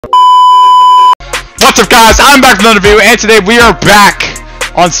What's up, guys? I'm back with another video, and today we are back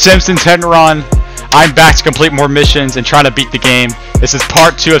on Simpsons Hit Run. I'm back to complete more missions and try to beat the game. This is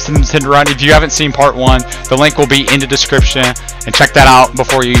part 2 of Simpsons Hit Run. If you haven't seen part 1, the link will be in the description, and check that out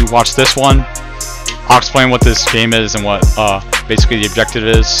before you watch this one. I'll explain what this game is and what basically the objective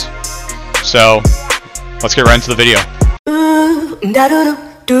is. So let's get right into the video.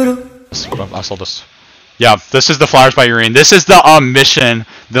 I saw this. Yeah, this is the Flowers by Urine. This is the mission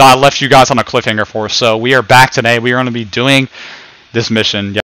that I left you guys on a cliffhanger for. So we are back today. We are going to be doing this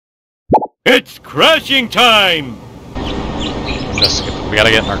mission. Yeah. It's crashing time! We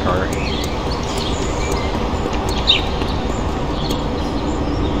gotta get in our car.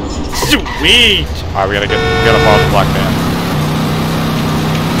 Sweet! Alright, we gotta follow the black van.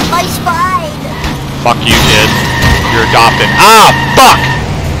 I spied! Fuck you, kid. You're adopted. Ah, fuck!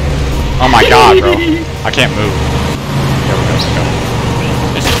 Oh my god, bro. I can't move. There we go.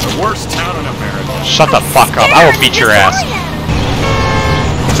 This is the worst town in America. Shut the fuck up. I will beat your ass.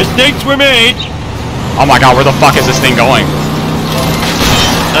 Mistakes were made. Oh my god, where the fuck is this thing going?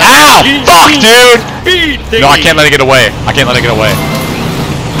 Ow! Fuck, dude! No, I can't let it get away. I can't let it get away.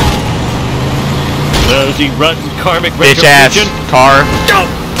 Lousy, rotten, karmic Bitch ass car.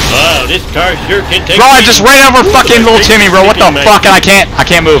 Wow, this car sure can take. Bro, I just ran over fucking little Timmy, bro. What the fuck? And I can't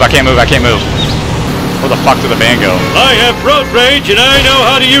move. I can't move. Where the fuck did the van go? I have road rage and I know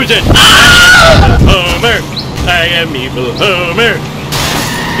how to use it. Homer, I am evil Homer.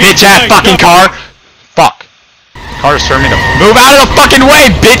 Bitch ass fucking car. Fuck. Car's turning me to move out of the fucking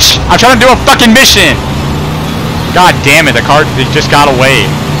way, bitch. I'm trying to do a fucking mission. God damn it, the car just got away.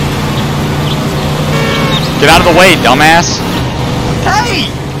 Get out of the way, dumbass. Hey!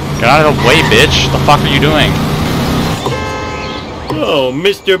 Get out of the way, bitch. The fuck are you doing? Oh,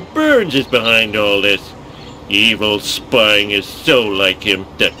 Mr. Burns is behind all this. Evil spying is so like him,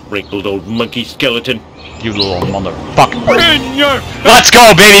 that wrinkled old monkey skeleton. You little motherfucker. In your... Let's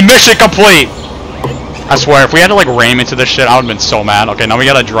go, baby. Mission complete. I swear, if we had to like ram into this shit, I would've been so mad. Okay, now we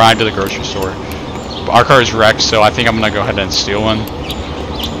gotta drive to the grocery store. Our car is wrecked, so I think I'm gonna go ahead and steal one.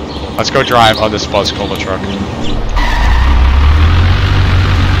 Let's go drive. Oh, this Buzz Cola truck.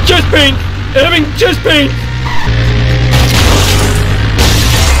 Chest pain! Having chest pain!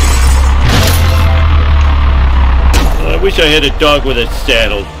 I wish I had a dog with a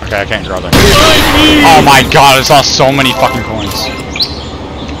saddle. Okay, I can't drive there. Oh my god, I saw so many fucking coins.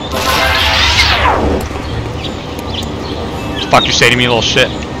 Fuck you say to me, little shit.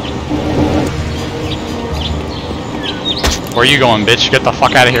 Where are you going, bitch? Get the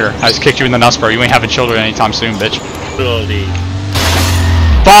fuck out of here. I just kicked you in the nuts, bro. You ain't having children anytime soon, bitch. Bloody.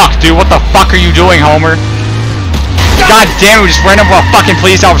 Fuck, dude, what the fuck are you doing, Homer? God damn it, we just ran over a fucking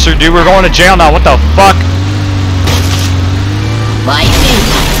police officer, dude. We're going to jail now. What the fuck? Bite me!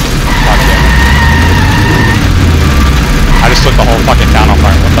 Fuck yeah. I just lit the whole fucking town on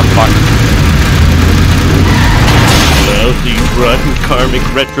fire. What the fuck? Lousy, rotten, karmic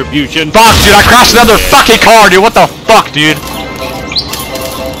retribution. Fuck, dude, I crashed another fucking car, dude. What the fuck, dude?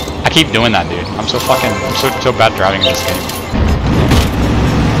 I keep doing that, dude. I'm so bad driving in this game.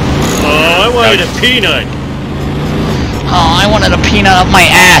 Oh, I wanted a peanut. Oh, I wanted a peanut up my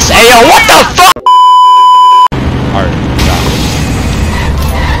ass. Hey, yo, what the fuck? Alright, yeah.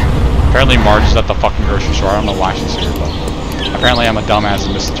 Apparently Marge is at the fucking grocery store. I don't know why she's here, but apparently I'm a dumbass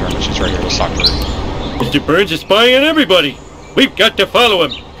and misinterpreted. She's right here to suck her. Mr. Burns is spying on everybody. We've got to follow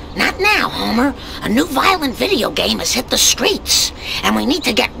him. Not now, Homer. A new violent video game has hit the streets, and we need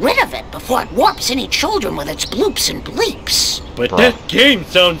to get rid of it before it warps any children with its bloops and bleeps. But Bro. that game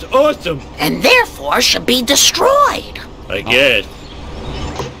sounds awesome. And therefore should be destroyed. I guess.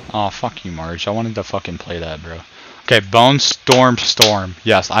 Oh, fuck you, Marge. I wanted to fucking play that, bro. Okay, Bone Storm Storm.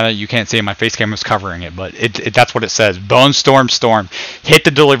 Yes, I know you can't see it. My face camera's covering it, but that's what it says. Bone Storm Storm. Hit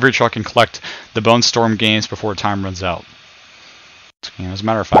the delivery truck and collect the Bone Storm games before time runs out. You know, as a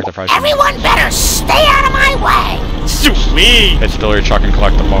matter of fact, I probably Everyone better stay out of my way! Sweet! hit the delivery truck and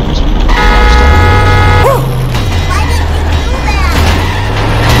collect the bones. Why did you do that?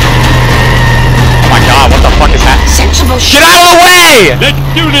 Oh my god, what the fuck is that? Sensible Get out of the way! Let's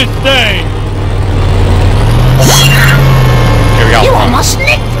do this thing! Here we go. You almost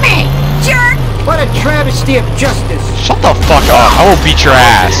nicked me! Jerk! What a travesty of justice! Shut the fuck up. I will beat your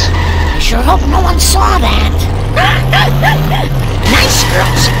ass. I sure hope no one saw that. Nice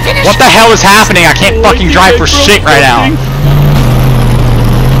girls, finish. What the hell is happening? I can't fucking drive for shit right now.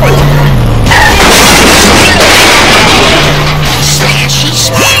 Slashy,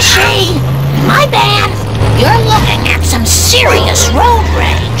 slashy! My bad. You're looking at some serious road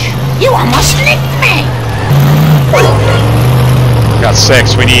rage. You almost nicked me. Got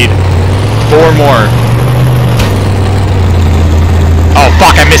 6. We need 4 more. Oh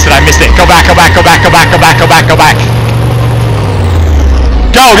fuck, I missed it, Go back, go back, go back, go back, go back, go back, go back.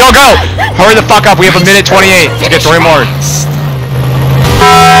 Go, go, go! Hurry the fuck up, we have a minute 28 to get 3 more. Get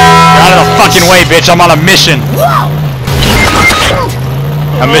out of the fucking way, bitch, I'm on a mission.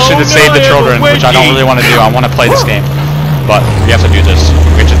 A mission to save the children, which I don't really want to do. I want to play this game. But we have to do this.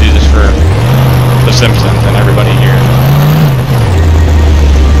 We have to do this for the Simpsons and everybody here.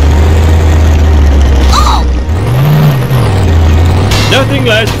 Nothing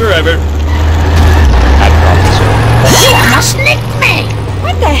lasts forever. You almost nicked me!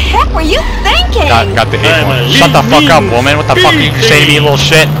 What the heck were you thinking? Got the 8 one. Shut the fuck up, woman. What the fuck are you saying to me, little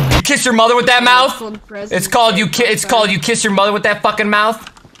shit? You kiss your mother with that mouth? It's called you kiss your mother with that fucking mouth?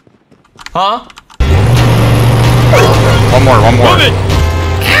 Huh? One more.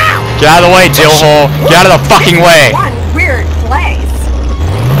 Get out of the way, dillhole. Get out of the fucking way. One weird place.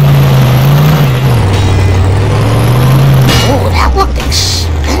 Oh, that looked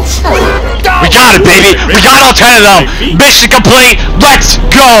expensive. We got it, baby. We got all 10 of them. Mission complete. Let's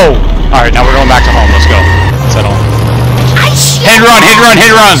go. All right, now we're going back to home. Let's go. Settle. Hit and run.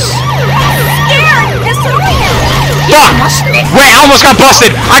 Fuck! Wait, I almost got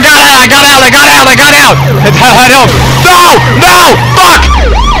busted! I got out! Head home! No! Fuck!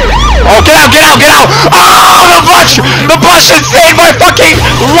 Oh, get out! Oh, the bus just saved my fucking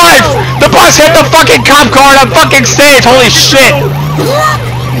life! The bus hit the fucking cop car and I'm fucking saved! Holy shit! Look!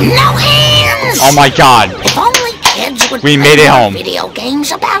 No hands! Oh my god. If only kids would We made it home. Video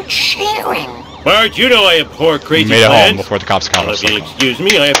games about sharing. Bart, you know I have poor crazy We made it home plans. before the cops caught us. If you'll excuse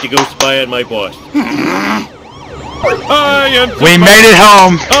me, I have to go spy on my boss. We made it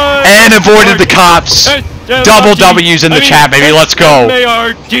home and avoided the cops. Double W's in the chat, baby. Let's go.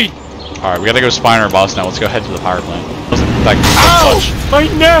 Alright, we gotta go spy on our boss now. Let's go head to the power plant. Ow! My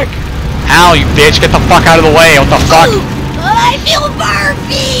neck! Ow, you bitch. Get the fuck out of the way. What the fuck? I feel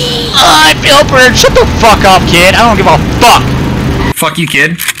burpy! I feel burned. Shut the fuck up, kid. I don't give a fuck. Fuck you,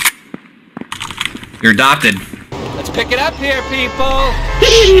 kid. You're adopted. Let's pick it up here, people.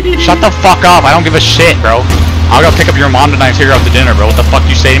 Shut the fuck up. I don't give a shit, bro. I'll go pick up your mom tonight and take her out to dinner, bro. What the fuck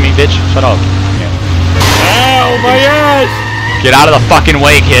you say to me, bitch? Shut up. Ow, my ass! Get out of the fucking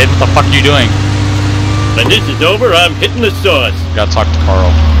way, kid. What the fuck are you doing? When this is over, I'm hitting the sauce. Gotta talk to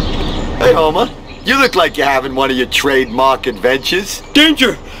Carl. Hey, Homer. You look like you're having one of your trademark adventures.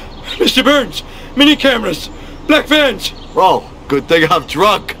 Danger! Mr. Burns! Mini cameras! Black vans! Oh, good thing I'm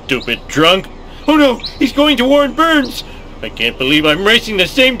drunk. Stupid drunk! Oh no! He's going to Warren Burns! I can't believe I'm racing the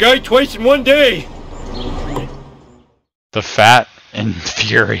same guy twice in one day! The fat and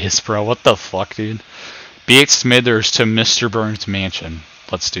furious, bro. What the fuck, dude? B8 Smithers to Mr. Burns' mansion.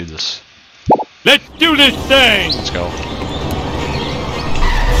 Let's do this. Let's do this thing! Let's go.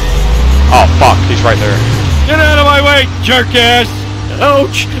 Oh, fuck. He's right there. Get out of my way, jerk ass!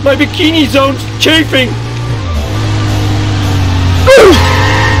 Ouch! My bikini zone's chafing!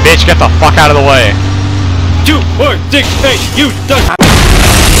 Bitch, get the fuck out of the way. 2, 4, 6, 8, you suck!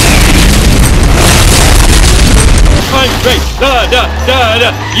 I'm great!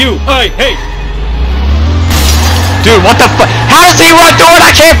 You I hate! Dude, what the fuck? How does he run through it?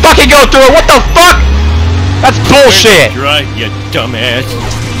 I can't fucking go through it! What the fuck? That's bullshit! Drive, you dumbass!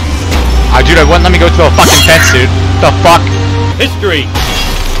 Dude, I wouldn't let me go through a fucking fence, dude. The fuck? History!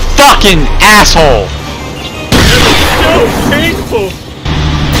 Fucking asshole! So painful!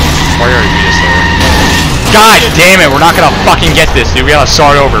 Why are you just there? God damn it, we're not gonna fucking get this, dude. We gotta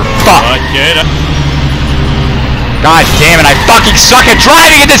start over. Fuck! God damn it, I fucking suck at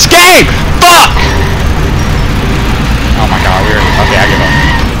driving in this game! Fuck! Oh my god, okay, I give up.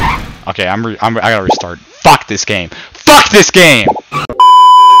 Okay, I gotta restart. Fuck this game. Fuck this game!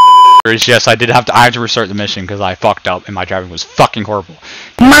 Yes, I have to restart the mission because I fucked up and my driving was fucking horrible.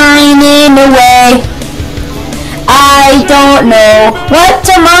 Mine in a way. I don't know what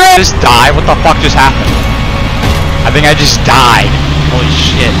to mine. Just die? What the fuck just happened? I think I just died. Holy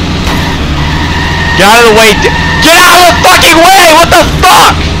shit. Get out of the way! Get out of the fucking way! What the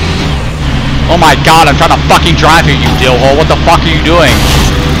fuck? Oh my god, I'm trying to fucking drive here, you dillhole. What the fuck are you doing?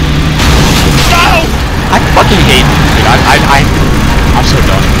 No! I fucking hate this, dude. I'm so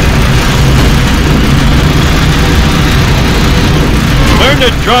done. Learn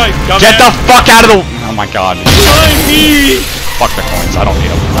to drive, dumbass! Get the fuck out of the... Oh my god. Find me! Fuck the coins. I don't need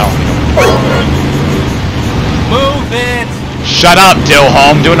them. Move it. Shut up,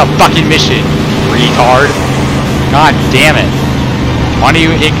 dillhole. I'm doing a fucking mission. Retard. God damn it. Why don't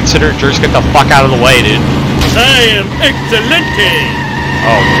you inconsiderate jerks get the fuck out of the way, dude? I am excelente!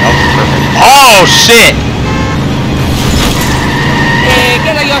 Oh, that was perfect. Oh, shit!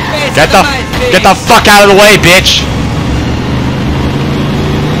 Get the fuck out of the way, bitch!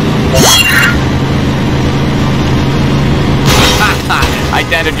 I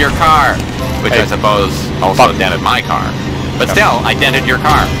dented your car, which I suppose also dented my car. But still, I dented your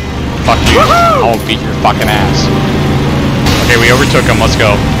car. Fuck you. I'll beat your fucking ass. Okay, we overtook him. Let's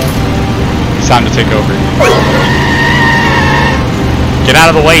go. It's time to take over. Get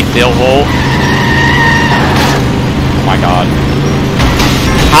out of the way, dillhole. Oh my god.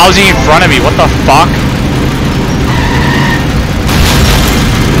 How's he in front of me? What the fuck?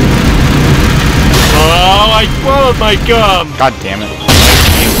 Oh, I swallowed my gum! God damn it.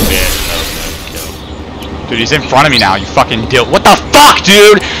 Dude, he's in front of me now, you fucking dill. What the fuck,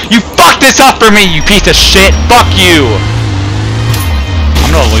 dude? You fucked this up for me, you piece of shit. Fuck you.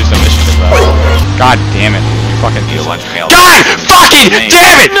 I'm gonna lose the mission to that. God damn it. You fucking deal. God fucking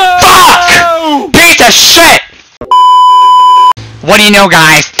damn it! Fuck! Piece of shit! What do you know,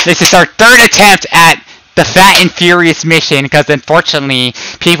 guys? This is our third attempt at the Fat and Furious mission, because unfortunately,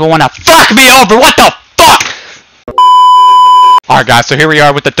 people want to fuck me over. What the fuck? Alright, guys, so here we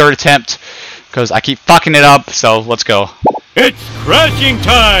are with the third attempt, because I keep fucking it up, so let's go. It's crashing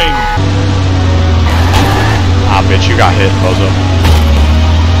time! Ah, bitch, you got hit, bozo.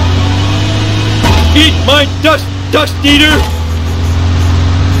 Eat my dust eater!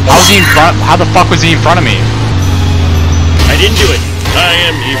 How's he in front? How the fuck was he in front of me? I didn't do it. I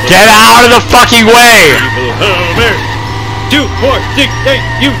am evil. Get out of the fucking way! Evil Homer! 2, 4, 6, 8,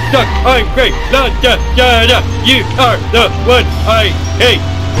 you suck, I'm great, la da da da, you are the one I hate!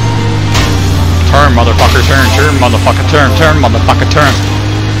 Turn, motherfucker, turn, motherfucker, turn, motherfucker, turn.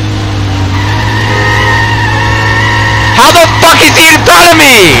 How the fuck is he in front of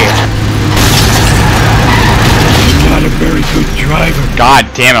me? You're not a very good driver. God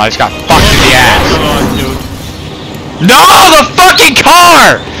damn it, I just got fucked in the ass. Come on, dude. No, the fucking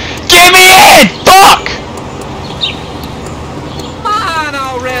car! Get me in! Fuck! Come on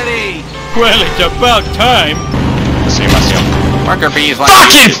already! Well, it's about time. I see him. Worker bees like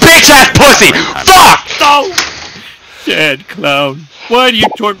Fucking bitch-ass pussy! Fuck! Oh! Sad clown. Why do you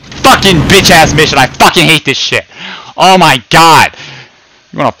Fucking bitch-ass mission, I fucking hate this shit. Oh my god.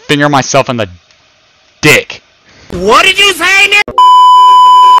 I'm gonna finger myself in the dick. What did you say, Nick?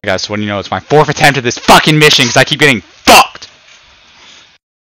 Guys, so when you know, it's my fourth attempt at this fucking mission because I keep getting fucked.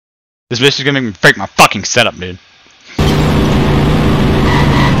 This mission's gonna make me break my fucking setup, dude.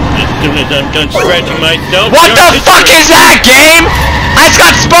 As soon as I'm done scratching myself... What the fuck is that, game? I just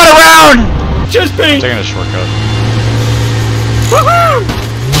got spun around! Just me! I'm taking a shortcut. Woohoo!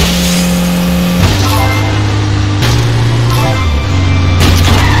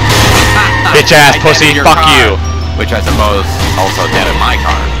 Bitch ass pussy, fuck you. Which I suppose also dented my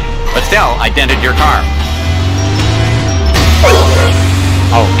car. But still, I dented your car.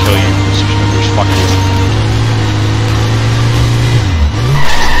 I'll kill you, fuck you.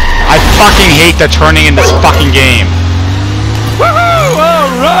 I fucking hate the turning in this fucking game. Woohoo!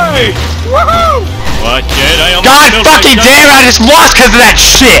 Alright! Woohoo! Watch it, I almost God fucking damn it, I just lost because of that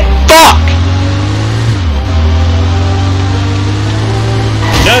shit! Fuck!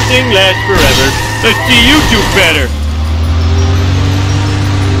 Nothing lasts forever. Let's see you do better.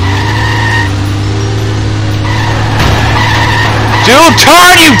 Dude,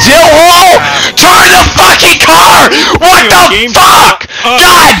 turn, you dillhole! Turn the fucking car! What the fuck?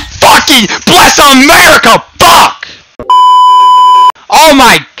 God fucking bless America! Fuck! Oh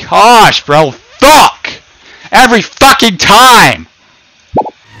my gosh, bro. Fuck! Every fucking time!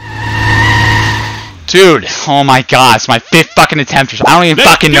 Dude, oh my god, it's my fifth fucking attempt. I don't even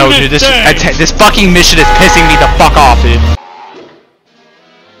fucking know, dude. This fucking mission is pissing me the fuck off, dude.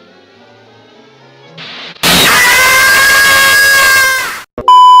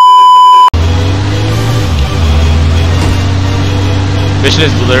 Mission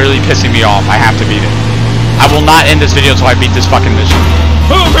is literally pissing me off. I have to beat it. I will not end this video until I beat this fucking mission.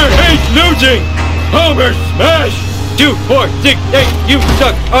 Homer hates losing! Homer smash! 2, 4, 6, 8, you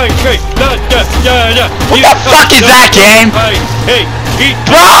suck, I'm great, da da da da. What the fuck is that, game?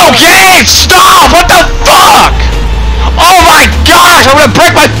 Bro, game, stop! What the fuck? Oh my gosh, I'm gonna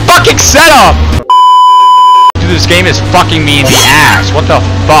break my fucking setup! Dude, this game is fucking me in the ass. What the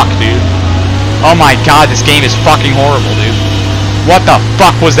fuck, dude? Oh my god, this game is fucking horrible, dude. What the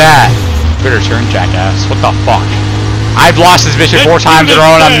fuck was that? Better turn, jackass. What the fuck? I've lost this mission 4 times in a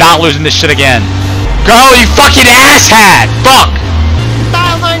row and I'm not losing this shit again. Go, you fucking asshat! Fuck!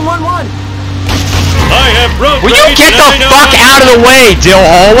 Dial 911. I have road Will you get the fuck out of the way,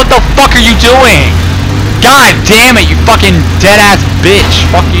 dillhole? What the fuck are you doing? God damn it, you fucking dead-ass bitch.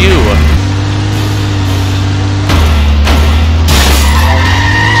 Fuck you.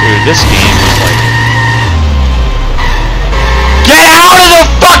 Dude, this game is like... Get out of the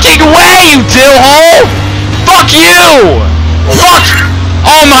fucking way, you dillhole! Fuck you! Fuck!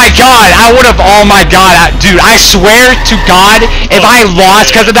 Oh my god, I would've, oh my god, dude, I swear to god, if I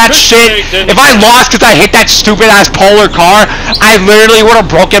lost because of that shit, if I lost because I hit that stupid ass polar car, I literally would've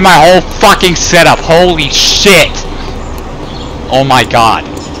broken my whole fucking setup. Holy shit. Oh my god.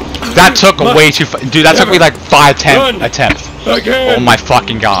 That took way too, dude, that took me like 5 attempts. Oh my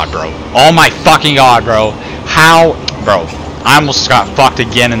fucking god, bro. Oh my fucking god, bro. How, bro, I almost got fucked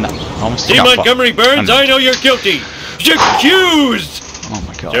again in the, See, Montgomery Burns, I know you're guilty. Accused! Oh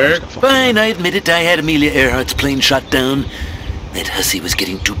my god. Sir? Fine, I admit it. I had Amelia Earhart's plane shot down. That hussy was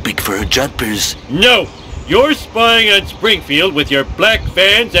getting too big for her jodhpurs. No! You're spying on Springfield with your black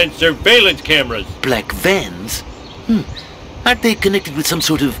vans and surveillance cameras. Black vans? Aren't they connected with some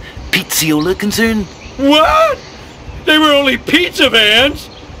sort of pizziola concern? What? They were only pizza vans?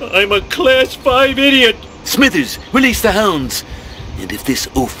 I'm a Class 5 idiot. Smithers, release the hounds. And if this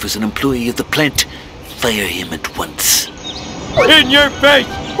oaf is an employee of the plant, fire him at once. In your face!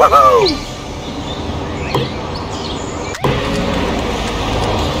 Woohoo!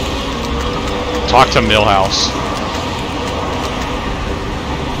 Talk to Millhouse.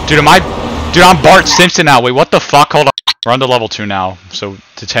 Dude, I'm Bart Simpson now. Wait, what the fuck? Hold on. We're on to level 2 now. So,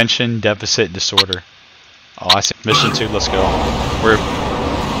 detention, deficit, disorder. Oh, I see. Mission 2, let's go. We're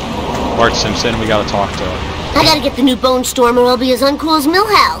Bart Simpson, we gotta talk to... I gotta get the new Bone Stormer. I'll be as uncool as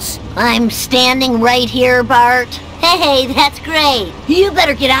Millhouse. I'm standing right here, Bart. Hey, that's great. You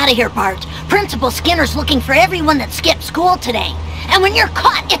better get out of here, Bart. Principal Skinner's looking for everyone that skipped school today. And when you're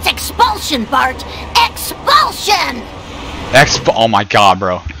caught, it's expulsion, Bart. Expulsion! Oh my god,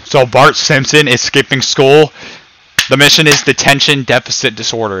 bro. So Bart Simpson is skipping school. The mission is detention, deficit,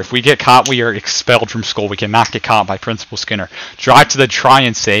 disorder. If we get caught, we are expelled from school. We cannot get caught by Principal Skinner. Drive to the try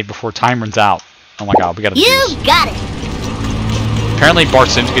and save before time runs out. Oh my god, we gotta do this. You got it. Apparently Bart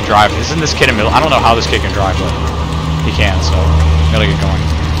Simpson can drive. Isn't this kid in the middle? I don't know how this kid can drive, but he can, so we gotta get going.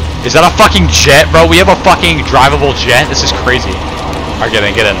 Is that a fucking jet, bro? We have a fucking drivable jet? This is crazy. Alright, get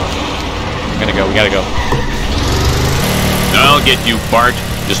in, get in. We gotta go. I'll get you, Bart.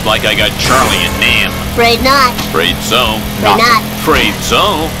 Just like I got Charlie and Nam. Afraid not. Afraid so. Afraid not. Afraid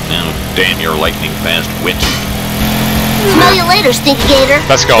so. Now, damn your lightning fast wit. Smell you later, Stinky Gator.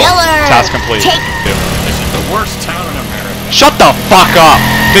 Let's go. Killer. Task complete. This is the worst town in America. Shut the fuck up!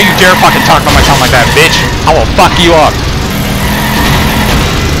 Don't you dare fucking talk about my town like that, bitch! I will fuck you up!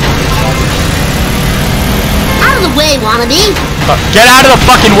 Out of the way, wannabe! Get out of the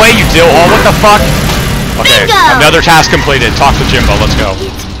fucking way, you dillhole! What the fuck? Okay, Bingo! another task completed. Talk to Jimbo, let's go.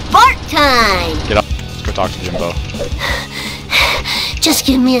 It's Bart time! Get up. Let's go talk to Jimbo. Just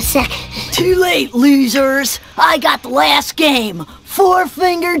give me a sec. Too late, losers! I got the last game!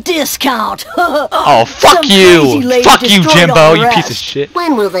 4-finger discount! Oh, fuck you! Fuck you, Jimbo, you piece of shit!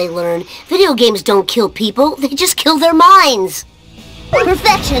 When will they learn? Video games don't kill people, they just kill their minds!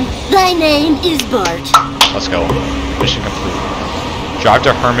 Perfection, thy name is Bart. Let's go. Mission complete. Drive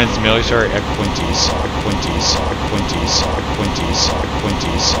to Herman's military at Quinty's.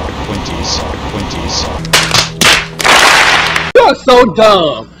 You are so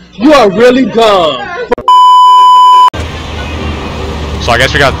dumb. You are really dumb. So I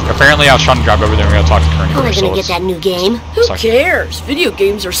guess we got, apparently I was trying to drive over there and we gotta talk to Kearney. How am I gonna get that new game? Who cares? Video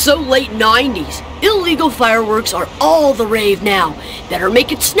games are so late 90s. Illegal fireworks are all the rave now. Better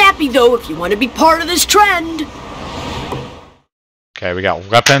make it snappy though if you want to be part of this trend. Okay, we got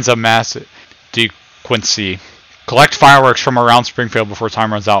weapons of mass delinquency. Collect fireworks from around Springfield before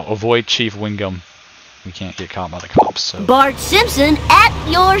time runs out. Avoid Chief Wingham. We can't get caught by the cops, so... Bart Simpson at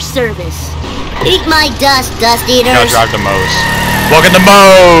your service. Eat my dust, dust eaters. Gotta drive to Moe's. Welcome to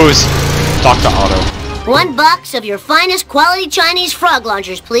Moe's! Talk to Otto. 1 box of your finest quality Chinese frog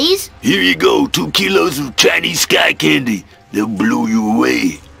launchers, please. Here you go, 2 kilos of Chinese sky candy. They'll blow you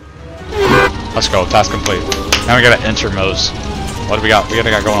away. Let's go, task complete. Now we gotta enter Moe's. What do we got? We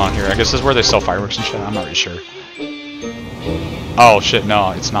got going on here. I guess this is where they sell fireworks and shit. I'm not really sure. Oh shit,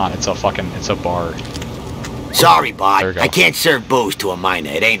 no, it's not. It's a bar. Sorry, Bart. I can't serve booze to a minor.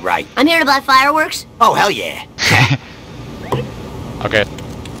 It ain't right. I'm here to buy fireworks. Oh, hell yeah. Okay.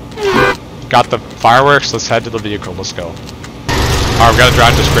 Got the fireworks. Let's head to the vehicle. Let's go. Alright, we gotta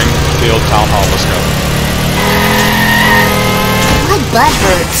drive to Springfield Town Hall. Let's go. My butt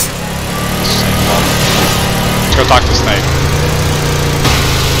hurts. Let's go talk to Snake.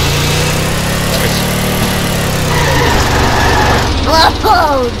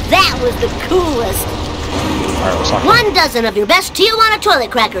 Whoa, that was the coolest. Alright, let's talk. 1 dozen of your best Tijuana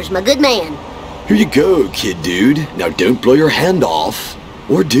toilet crackers, my good man. Here you go, kid dude. Now don't blow your hand off.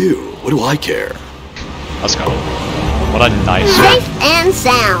 Or do. What do I care? Let's go. What a nice... Safe and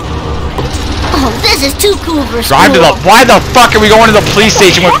sound. Oh, this is too cool for school. Drive to the... Why the fuck are we going to the police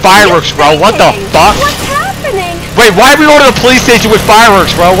station with fireworks, bro? What the fuck? What's happening? Wait, why are we going to the police station with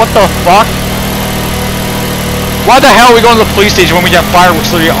fireworks, bro? What the fuck? Why the hell are we going to the police station when we got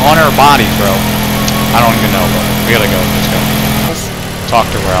fireworks literally on our bodies, bro? I don't even know, bro. We gotta go. Let's go. Talk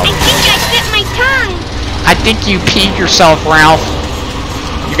to Ralph. I think I bit my tongue. I think you peed yourself, Ralph.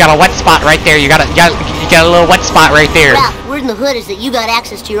 You got a wet spot right there. You got a little wet spot right there. Ralph, word in the hood is that you got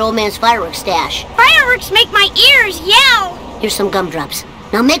access to your old man's fireworks stash. Fireworks make my ears yell. Here's some gumdrops.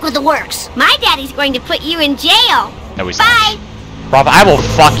 Now make with the works. My daddy's going to put you in jail. No, he's Bye. not. Ralph, I will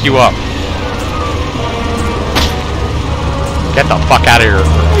fuck you up. Get the fuck out of here.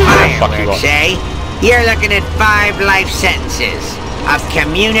 I'll fuck you up. Say, you're looking at 5 life sentences of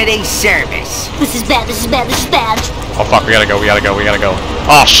community service. This is bad, this is bad, this is bad. Oh fuck, we gotta go, we gotta go, we gotta go.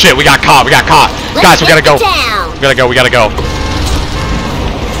 Oh shit, we got caught, we got caught. Guys, we gotta go. We gotta go, we gotta go.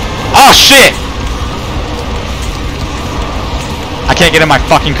 Oh shit! I can't get in my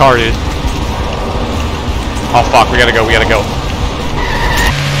fucking car, dude. Oh fuck, we gotta go, we gotta go.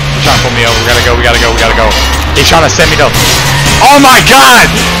 He's trying to pull me over, we gotta go, we gotta go, we gotta go. He's trying to send me to... Oh my god!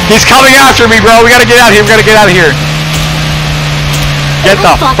 He's coming after me, bro! We gotta get out of here, we gotta get out of here. Get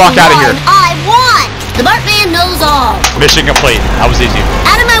the fuck out of here. I won! The Bartman knows all. Mission complete. That was easy.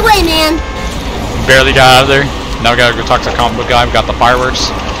 Out of my way, man. Barely got out of there. Now we gotta go talk to the comic book guy. We got the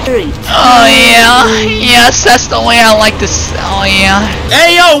fireworks. Oh yeah. Yes, that's the way I like this. Oh yeah.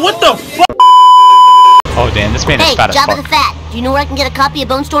 Hey yo, what the fuck? Oh damn, this man is fat as fuck. Hey, Jabba the Fat. Do you know where I can get a copy of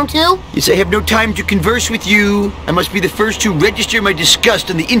Bone Storm 2? Yes, I have no time to converse with you. I must be the first to register my disgust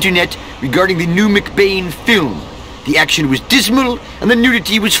on the internet regarding the new McBain film. The action was dismal, and the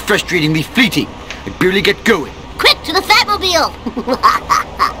nudity was frustratingly fleeting. I barely get going. Quick, to the Fatmobile!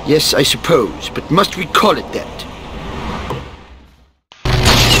 Yes, I suppose, but must we call it that?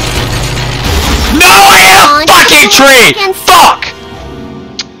 No, I hit a fucking tree! Fuck!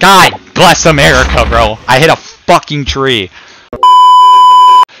 God bless America, bro. I hit a fucking tree.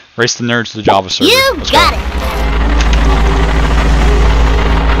 Race the nerds to the Java server. You got it!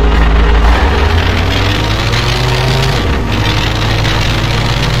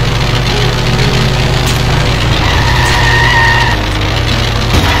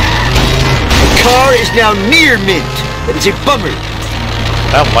 Car is now near mint. That is a bummer.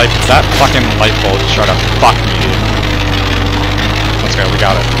 That fucking light bulb just tried to fuck me, dude. Let's go, we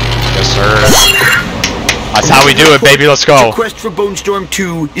got it. Yes, sir. That's how we do it, baby. Let's go. The quest for Bone Storm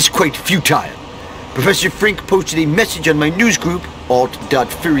 2 is quite futile. Professor Frink posted a message on my news group,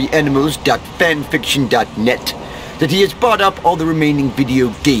 alt.furryanimals.fanfiction.net, that he has bought up all the remaining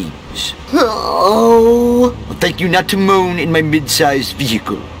video games. Oh. Well, thank you not to moan in my mid-sized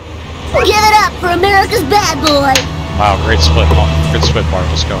vehicle. Give it up for America's bad boy! Wow, great split. Good split, Bart.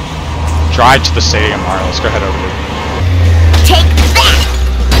 Let's go. Drive to the stadium, alright, let's go head over there. Take that!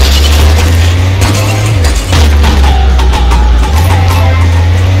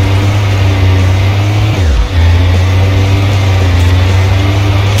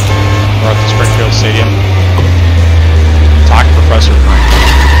 We're at the Springfield Stadium. Talk to Professor Frank.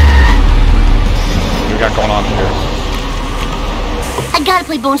 What do we got going on here? I gotta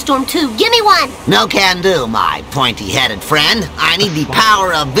play Bone Storm 2. Give me one! No can do, my pointy-headed friend. I need the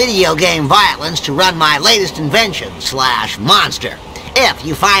power of video game violence to run my latest invention / monster. If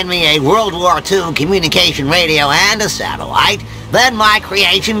you find me a World War II communication radio and a satellite, then my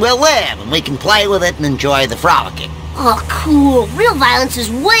creation will live, and we can play with it and enjoy the frolicking. Oh, cool. Real violence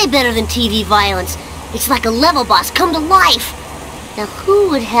is way better than TV violence. It's like a level boss come to life. Now, who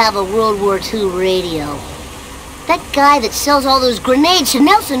would have a World War II radio? That guy that sells all those grenades to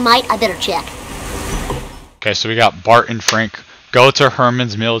Nelson might. I better check. Okay, so we got Bart and Frank. Go to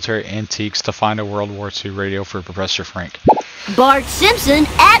Herman's Military Antiques to find a World War II radio for Professor Frank. Bart Simpson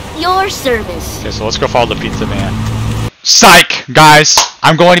at your service. Okay, so let's go follow the pizza man. Psych, guys!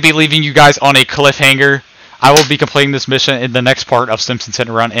 I'm going to be leaving you guys on a cliffhanger. I will be completing this mission in the next part of Simpsons Hit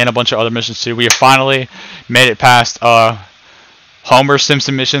Run and a bunch of other missions too. We have finally made it past Homer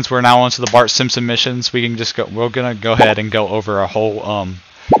Simpson missions. We're now onto the Bart Simpson missions. We can just go. We're gonna go ahead and go over our whole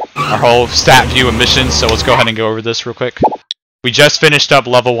stat view of missions. So let's go ahead and go over this real quick. We just finished up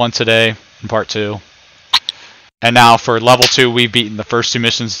level 1 today in part 2, and now for level 2, we've beaten the first 2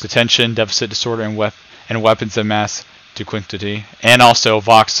 missions: detention, deficit disorder, and weapons of mass delinquency, and also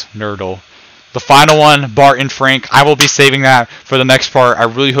Vox Nerdle. The final one, Bart and Frank. I will be saving that for the next part. I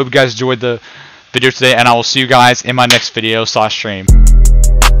really hope you guys enjoyed the video today, and I will see you guys in my next video / stream.